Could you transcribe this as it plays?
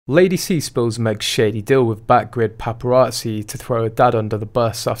Lady C spills Meg's shady deal with Backgrid paparazzi to throw her dad under the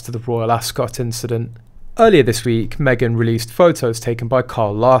bus after the Royal Ascot incident. Earlier this week, Meghan released photos taken by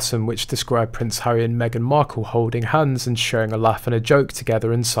Karl Larsen which describe Prince Harry and Meghan Markle holding hands and sharing a laugh and a joke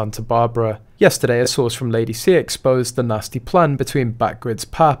together in Santa Barbara. Yesterday, a source from Lady C exposed the nasty plan between Backgrid's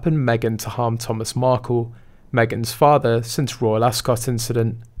Pap and Meghan to harm Thomas Markle, Meghan's father since Royal Ascot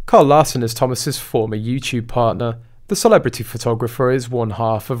incident. Karl Larsen is Thomas's former YouTube partner. The celebrity photographer is one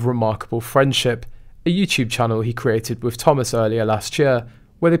half of Remarkable Friendship, a YouTube channel he created with Thomas earlier last year,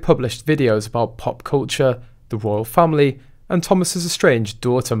 where they published videos about pop culture, the royal family, and Thomas's estranged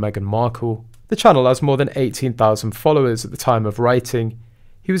daughter Meghan Markle. The channel has more than 18,000 followers at the time of writing.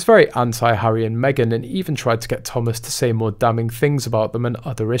 He was very anti-Harry and Meghan and even tried to get Thomas to say more damning things about them and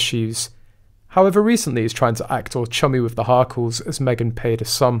other issues. However, recently he's trying to act all chummy with the Harkles as Meghan paid a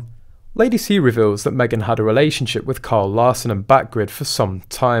sum. Lady C reveals that Meghan had a relationship with Karl Larsen and Backgrid for some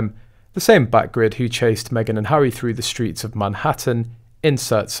time, the same Backgrid who chased Meghan and Harry through the streets of Manhattan,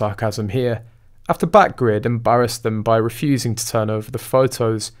 insert sarcasm here. After Backgrid embarrassed them by refusing to turn over the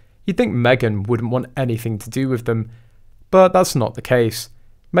photos, you'd think Meghan wouldn't want anything to do with them, but that's not the case.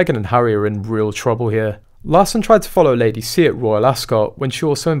 Meghan and Harry are in real trouble here. Larsen tried to follow Lady C at Royal Ascot when she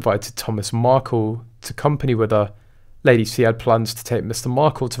also invited Thomas Markle to company with her. Lady C had plans to take Mr.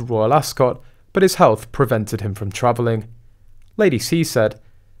 Markle to Royal Ascot, but his health prevented him from travelling. Lady C said,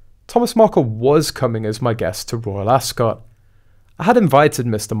 "Thomas Markle was coming as my guest to Royal Ascot. I had invited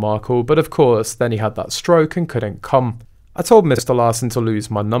Mr. Markle, but of course then he had that stroke and couldn't come. I told Mr. Larsen to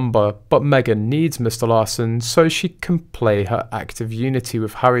lose my number, but Meghan needs Mr. Larsen so she can play her act of unity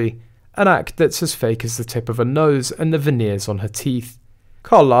with Harry, an act that's as fake as the tip of her nose and the veneers on her teeth."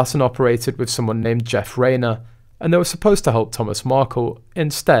 Karl Larsen operated with someone named Jeff Rayner, and they were supposed to help Thomas Markle.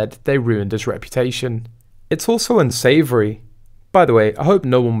 Instead, they ruined his reputation. It's also unsavoury. By the way, I hope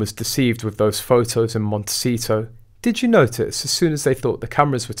no one was deceived with those photos in Montecito. Did you notice, as soon as they thought the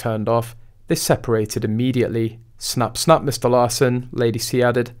cameras were turned off, they separated immediately? Snap snap, Mr. Larsen, Lady C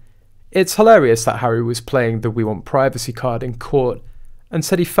added. It's hilarious that Harry was playing the "we want privacy" card in court, and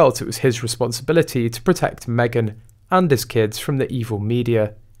said he felt it was his responsibility to protect Meghan and his kids from the evil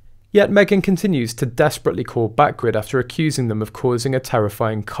media. Yet Meghan continues to desperately call Backgrid after accusing them of causing a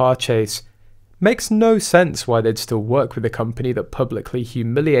terrifying car chase. Makes no sense why they'd still work with a company that publicly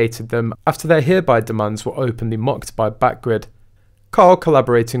humiliated them after their hereby demands were openly mocked by Backgrid. Karl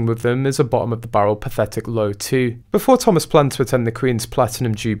collaborating with them is a bottom-of-the-barrel pathetic low too. Before Thomas planned to attend the Queen's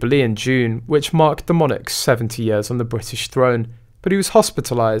Platinum Jubilee in June, which marked the monarch's 70 years on the British throne, but he was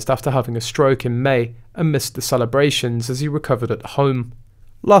hospitalised after having a stroke in May and missed the celebrations as he recovered at home.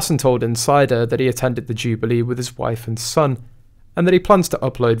 Larsen told Insider that he attended the Jubilee with his wife and son, and that he plans to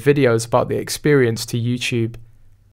upload videos about the experience to YouTube.